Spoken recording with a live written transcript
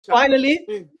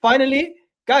finally,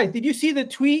 guys, did you see the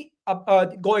tweet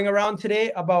going around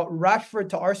today about Rashford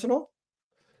to Arsenal?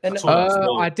 And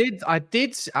I did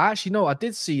actually no, I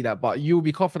did see that, but you'll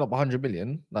be coughing up 100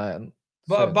 million.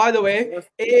 But by the way,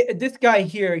 this guy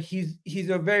here, he's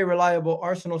a very reliable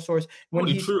Arsenal source. When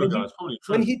he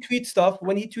tweets stuff,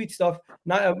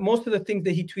 not most of the things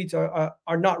that he tweets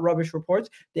are not rubbish reports.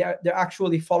 They're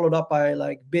actually followed up by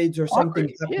like bids or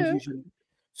something.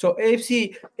 So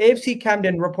AFC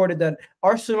Camden reported that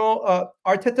Arsenal,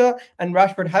 Arteta and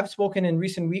Rashford have spoken in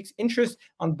recent weeks. Interest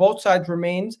on both sides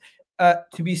remains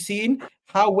to be seen.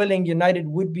 How willing United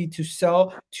would be to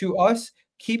sell to us.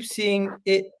 Keep seeing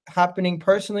it happening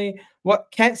personally.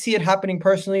 Can't see it happening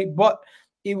personally, but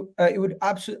I would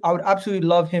absolutely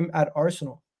love him at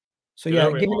Arsenal. So yeah,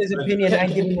 giving his opinion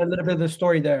and giving a little bit of the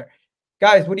story there.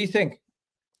 Guys, what do you think?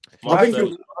 I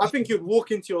think you'd walk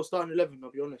into your starting 11.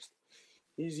 I'll be honest.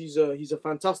 He's a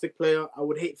fantastic player. I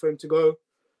would hate for him to go.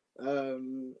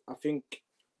 I think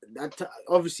that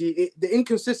obviously the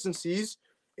inconsistencies,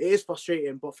 it is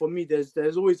frustrating, but for me,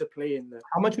 there's always a play in there.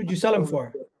 How much would you sell him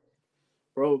for?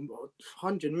 Bro,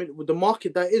 100 million with the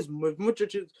market that is. With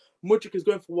Mudryk is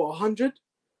going for what, 100?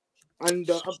 And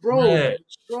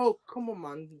bro, come on,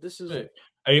 man. This is.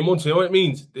 Hey, Monty, you know what it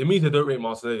means? It means they don't rate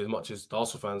Marseille as much as the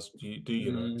Arsenal fans do.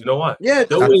 You know? Do you know why? Yeah,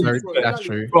 that's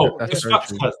true. Bro, it's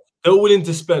facts. They're willing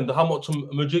to spend how much on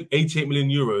Mudryk? 88 million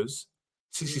euros,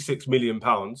 66 million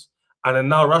pounds, and then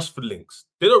now Rashford links.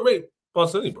 They don't rate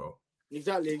Barcelona, bro.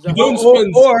 Exactly. You don't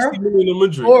spend 60 million on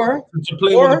Mudryk to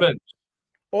play on the bench.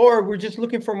 Or we're just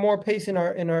looking for more pace in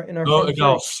our. No,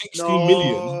 Egal, 60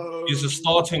 million is a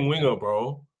starting winger,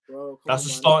 bro. That's a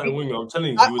starting winger. I'm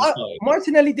telling you,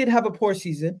 Martinelli did have a poor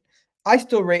season. I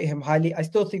still rate him highly. I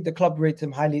still think the club rates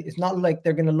him highly. It's not like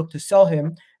they're going to look to sell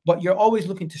him, but you're always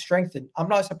looking to strengthen. I'm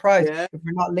not surprised if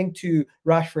we're not linked to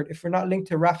Rashford, if we're not linked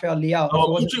to Rafael Leao.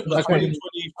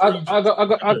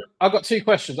 I got two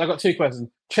questions.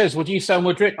 Ches, would you sell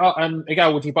Mudryk? And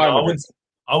Egal, would you buy Mudryk?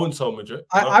 I wouldn't sell Mudryk.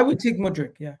 I would take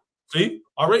Mudryk, yeah. See?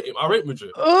 I rate him. I rate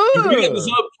Mudryk. If we get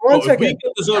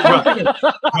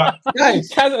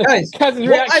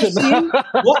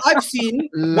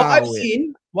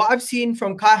what I've seen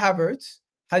from Kai Havertz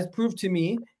has proved to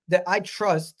me that I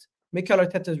trust Mikel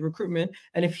Arteta's recruitment.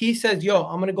 And if he says, yo,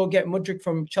 I'm going to go get Mudryk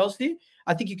from Chelsea,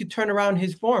 I think you could turn around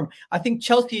his form. I think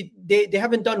Chelsea, they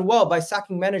haven't done well by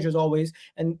sacking managers always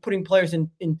and putting players in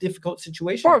difficult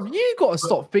situations. Bro, you got to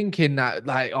stop thinking that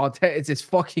like Arteta is this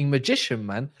fucking magician,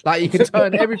 man. Like, you can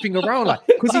turn everything around, like,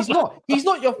 because he's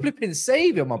not your flipping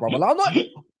savior, my brother. Like, I'm not.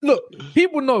 Look,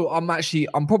 people know I'm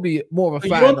probably more of a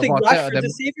fan. You don't think Rashford's a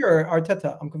savior or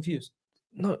Arteta? I'm confused.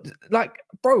 No, like,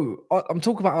 bro, I'm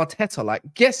talking about Arteta. Like,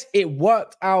 guess it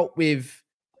worked out with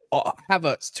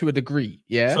Havertz to a degree,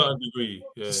 yeah,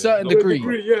 certain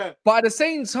degree, yeah. But at the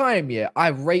same time, yeah, I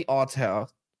rate Arteta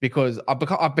because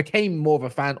I became more of a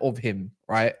fan of him,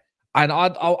 right? And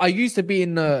I used to be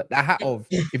in the hat of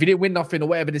if he didn't win nothing or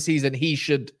whatever this season, he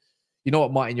should. You know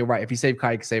what, Martin? You're right. If he saved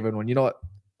Kai, he can save everyone. You know what?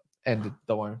 End.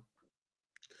 Don't worry.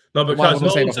 No, but guys, no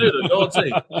one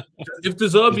say. If De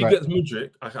Zerbi gets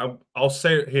Mudryk, I'll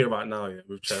say it here right now, yeah,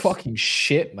 with chest. Fucking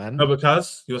shit, man. No,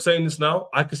 because you're saying this now,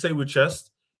 I can say with chest.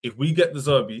 If we get the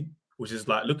Zerbi, which is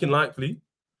like looking likely,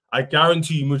 I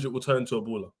guarantee you Mudryk will turn into a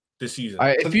baller this season.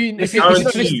 This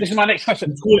is my next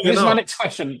question. This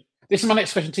is my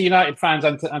next question to United fans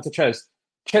and to Ches.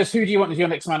 Ches, who do you want as your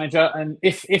next manager? And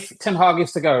if Ten Hag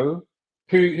is to go,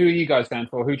 who are you guys going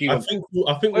for? Who do you want?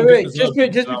 I think wait,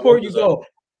 just before you go,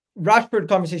 Rashford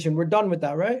conversation. We're done with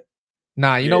that, right?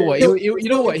 Nah, you know what? He'll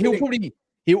probably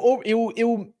you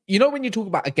know when you talk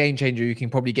about a game changer, you can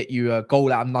probably get you a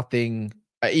goal out of nothing.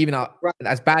 Even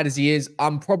as bad as he is,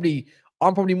 I'm probably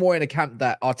more in a camp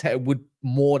that Arteta would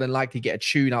more than likely get a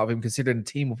tune out of him, considering the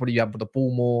team will probably have the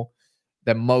ball more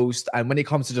than most. And when it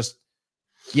comes to just,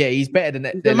 he's better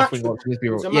than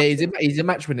he's a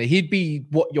match winner. He'd be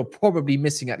what you're probably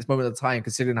missing at this moment of time,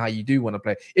 considering how you do want to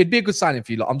play. It'd be a good signing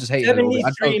for you. Like, I'm just hating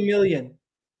 73 million.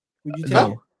 Would you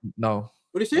take no.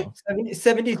 What do you say?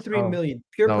 73 million.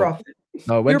 Pure profit.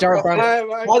 No, when Jared Brown,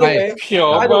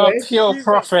 pure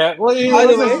profit. By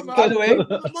the way,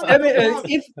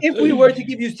 if we were to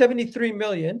give you 73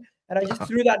 million, and I just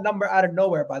threw that number out of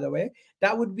nowhere, by the way,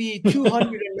 that would be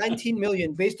 219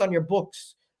 million based on your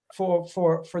books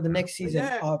for the next season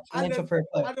of financial fair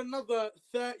play. Add another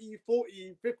 30,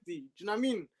 40, 50. Do you know what I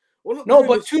mean? No,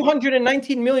 but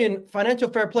 219 million financial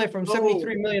fair play from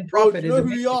 73 million profit. Bro, you know who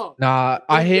we are. Nah,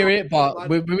 I hear it, but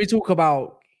when we talk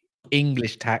about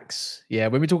English tax. Yeah,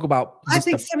 when we talk about, I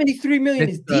think 73 million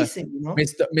is decent, you know.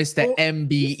 Mr.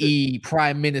 MBE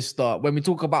Prime Minister. When we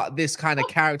talk about this kind of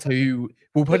character who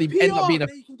will probably end up being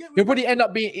he'll probably end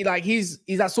up being like he's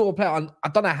that sort of player. And I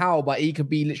don't know how, but he could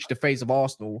be literally the face of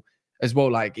Arsenal as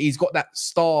well. Like he's got that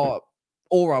star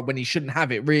aura when he shouldn't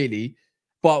have it, really.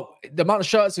 But the amount of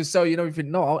shirts we sell, you know, we think,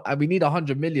 no, we need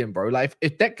 100 million, bro. Like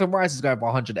if Declan Rice is going for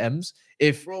 100 M's,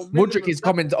 if Mudryk is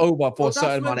coming over for a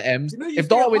certain amount of M's, if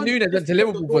Darwin Núñez went to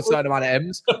Liverpool for a certain amount of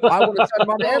M's, I want a certain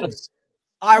amount of M's.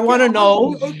 I want to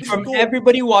know from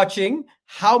everybody watching,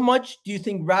 how much do you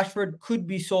think Rashford could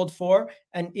be sold for?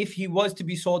 And if he was to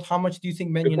be sold, how much do you think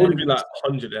Man United would be like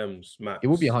 100 M's, max? It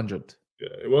will be 100. Yeah,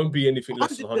 it won't be anything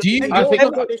less than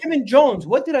 100. Kevin Jones,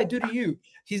 what did I do to you?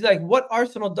 He's like, what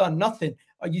Arsenal done? Nothing.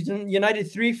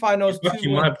 United 3 finals. That's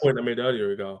my point I made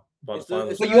earlier ago about the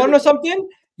finals. But you want to know something?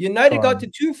 United got to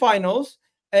 2 finals,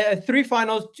 3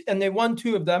 finals, and they won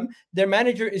 2 of them. Their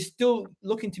manager is still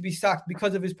looking to be sacked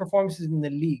because of his performances in the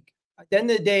league. At the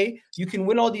end of the day, you can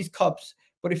win all these cups,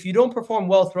 but if you don't perform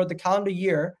well throughout the calendar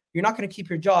year, you're not going to keep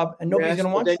your job, and nobody's going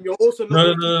to want you.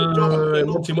 No,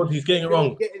 Monty, he's getting it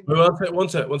wrong. One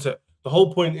sec. The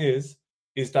whole point is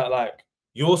that, like,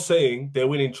 you're saying they're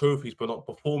winning trophies but not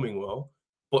performing well.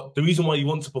 But the reason why you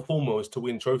want to perform well is to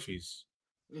win trophies.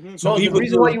 So the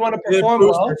reason why you want to perform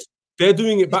well, they're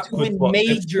doing it backwards, but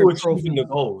major achieving the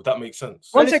goal. That makes sense.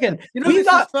 One second, we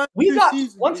got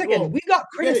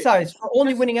criticized for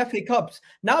only winning FA Cups.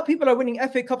 Now people are winning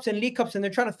FA Cups and League Cups, and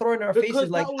they're trying to throw in our faces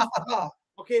like, ha ha ha.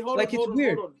 Okay, hold on.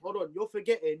 You're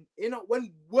forgetting.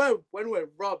 When we're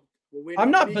robbed.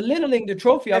 I'm not belittling the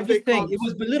trophy. I'm just saying it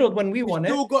was belittled when we won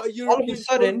it. All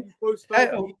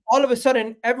of a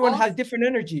sudden, everyone has different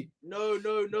energy. No.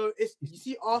 You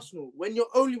see, Arsenal, when you're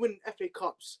only winning FA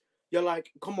Cups, you're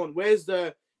like, come on, where's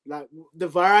the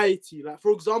variety? Like,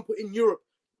 for example, in Europe,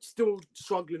 still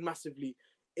struggling massively.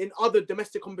 In other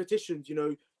domestic competitions, you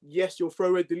know, yes, you'll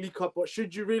throw away the League Cup, but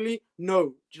should you really? No.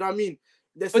 Do you know what I mean?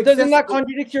 But doesn't that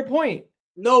contradict your point?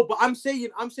 No, but I'm saying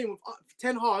with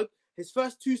Ten Hag, his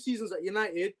first 2 seasons at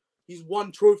United, he's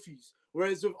won trophies.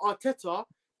 Whereas with Arteta,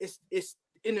 it's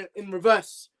in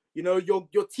reverse. You know, your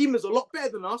team is a lot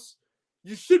better than us.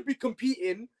 You should be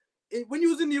competing. When he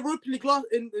was in the Europa League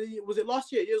was it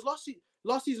last year? Yeah, it was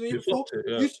last season.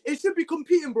 It should be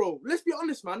competing, bro. Let's be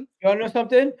honest, man. You want to know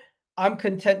something? I'm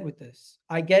content with this.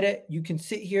 I get it. You can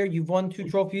sit here. You've won 2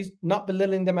 trophies, not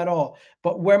belittling them at all.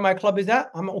 But where my club is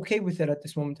at, I'm okay with it at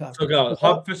this moment in time. So, guys,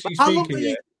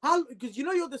 because you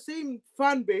know you're the same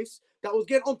fan base that was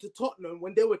getting onto Tottenham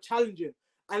when they were challenging,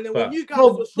 and then when you guys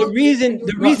were the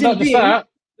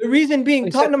reason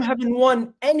being, Tottenham haven't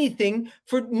won anything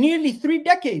for nearly 3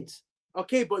 decades.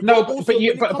 Okay, but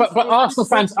Arsenal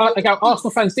fans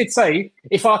did say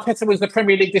if Arteta was the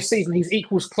Premier League this season, he's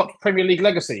equals Klopp's Premier League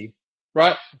legacy,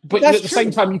 right? But at the same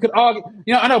time, you could argue,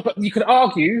 but you could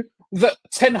argue that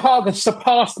Ten Hag has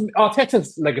surpassed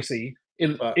Arteta's legacy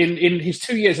in his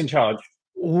 2 years in charge.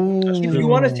 Ooh. If you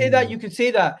want to say that, you could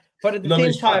say that. But at the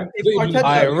same time, if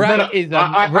Rat is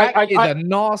a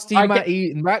nasty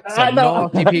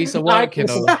piece of work, you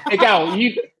know.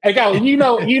 Egal, you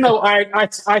know, I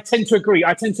tend to agree.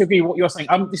 I tend to agree with what you're saying.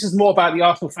 This is more about the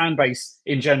Arsenal fan base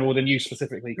in general than you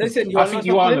specifically. Listen, I think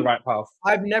you are on the right path.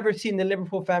 I've never seen the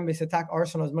Liverpool fan base attack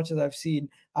Arsenal as much as I've seen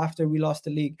after we lost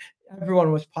the league.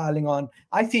 Everyone was piling on.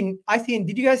 I seen.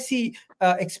 Did you guys see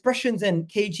Expressions and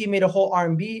KG made a whole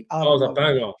R&B album? That was a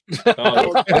banger.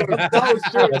 That was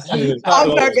true.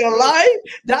 I'm not gonna lie,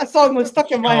 that song was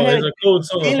stuck in my head. It's a cold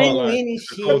song. It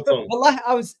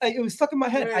was stuck in my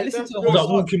head. I listened to the whole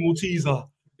song. Walking Malteser.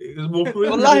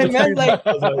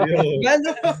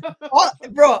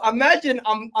 Bro, imagine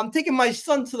I'm taking my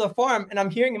son to the farm and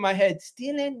I'm hearing in my head,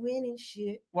 stealing, winning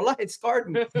shit. Wallah, it scarred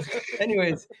me.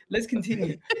 Anyways, let's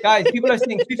continue. Guys, people are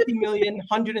saying 50 million,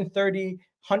 130,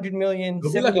 100 million,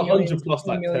 70 like 100 plus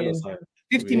like million,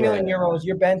 50 million euros.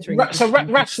 You're bantering. So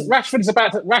Rashford is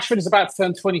about to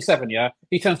turn 27, yeah?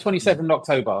 He turns 27 in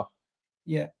October.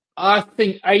 Yeah. I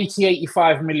think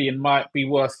 80-85 million might be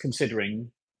worth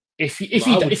considering. If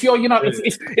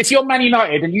you're Man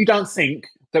United and you don't think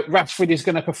that Rashford is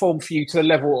going to perform for you to the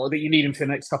level that you need him for the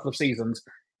next couple of seasons,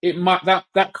 it might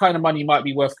that kind of money might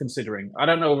be worth considering. I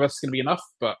don't know if it's going to be enough,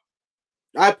 but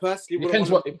I personally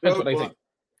depends what they think.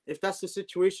 If that's the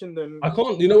situation, then I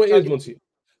can't. You know what it is, Monty?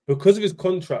 Because of his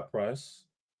contract price,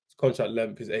 his contract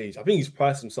length, his age. I think he's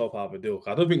priced himself out of a deal.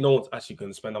 I don't think no one's actually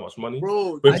going to spend that much money.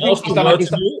 Bro, He's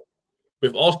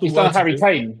done a Harry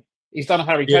Kane. He's done a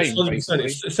Harry Kane.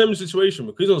 It's the same situation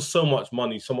because he's on so much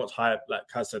money, so much hype. Like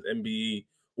Kaz said, MBE,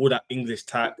 all that English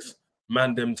tax,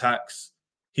 Mandem tax.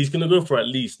 he's going to go for at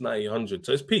least 90, 100.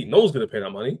 So it's peak. No one's going to pay that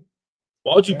money.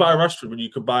 Why would you buy Rashford when you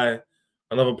could buy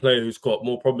another player who's got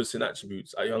more promising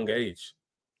attributes at a younger age?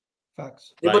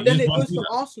 Facts. Yeah, but then it goes to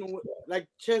Arsenal. Like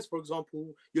Ches, for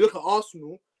example, you look at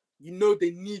Arsenal, you know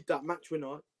they need that match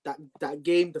winner, that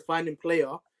game-defining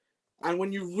player. And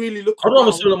when you really look, I'd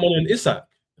rather spend that money on Isak.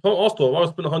 If I'm Arsenal, I'd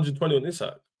spend 120 on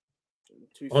Isak.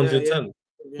 110.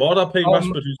 Why would I pay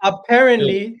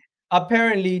Rashford?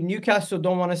 Apparently, Newcastle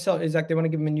don't want to sell Isak. They want to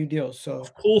give him a new deal. So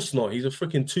of course not. He's a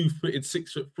freaking 2-footed,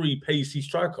 6'3" pacey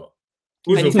striker.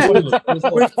 The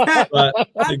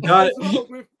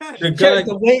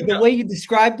way you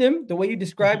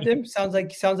described him, sounds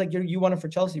like you want him for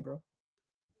Chelsea, bro.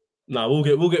 Nah, we'll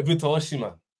get Victor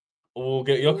Osimhen. We'll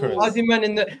get Gyökeres.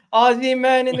 Aussie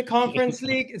man in the Conference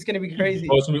League. It's gonna be crazy.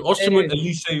 Oh, it's gonna be Osimhen,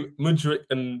 Elise, Mudryk,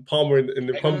 and Palmer in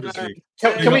the Conference League.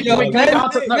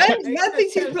 Man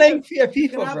thinks he's playing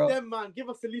FIFA, bro. Them, man. Give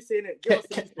us Elise in it. Give us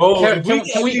Elise. Oh, if we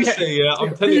get Elise, yeah,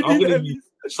 I'm telling you, I'm gonna be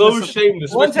so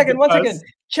shameless. One second.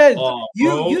 Ches,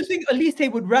 you think Elise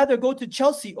would rather go to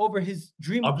Chelsea over his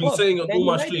dream club? I've been saying on all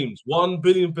my streams, 1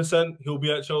 billion% he'll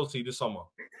be at Chelsea this summer.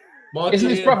 Isn't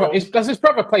his brother? Does his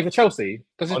brother play for Chelsea?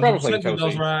 Does his brother play for Chelsea?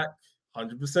 He does, right?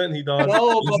 100% he does.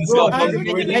 No, but bro, he's a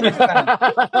Man United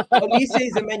fan. Elise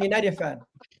is a Man United fan.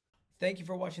 Thank you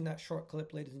for watching that short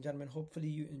clip, ladies and gentlemen. Hopefully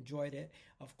you enjoyed it.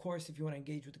 Of course, if you want to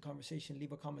engage with the conversation,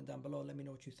 leave a comment down below. Let me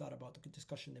know what you thought about the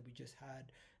discussion that we just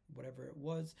had, whatever it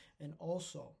was. And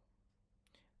also,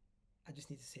 I just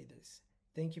need to say this.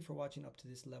 Thank you for watching up to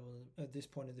this level, this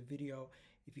point of the video.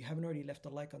 If you haven't already left a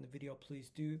like on the video,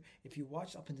 please do. If you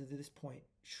watched up until this point,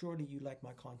 surely you like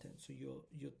my content, so you'll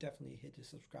definitely hit the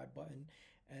subscribe button.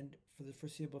 And for the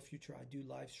foreseeable future, I do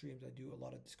live streams. I do a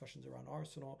lot of discussions around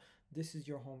Arsenal. This is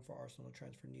your home for Arsenal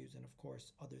transfer news and, of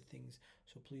course, other things.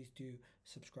 So please do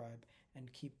subscribe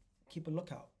and keep a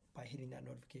lookout by hitting that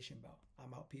notification bell.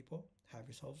 I'm out, people. Have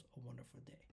yourselves a wonderful day.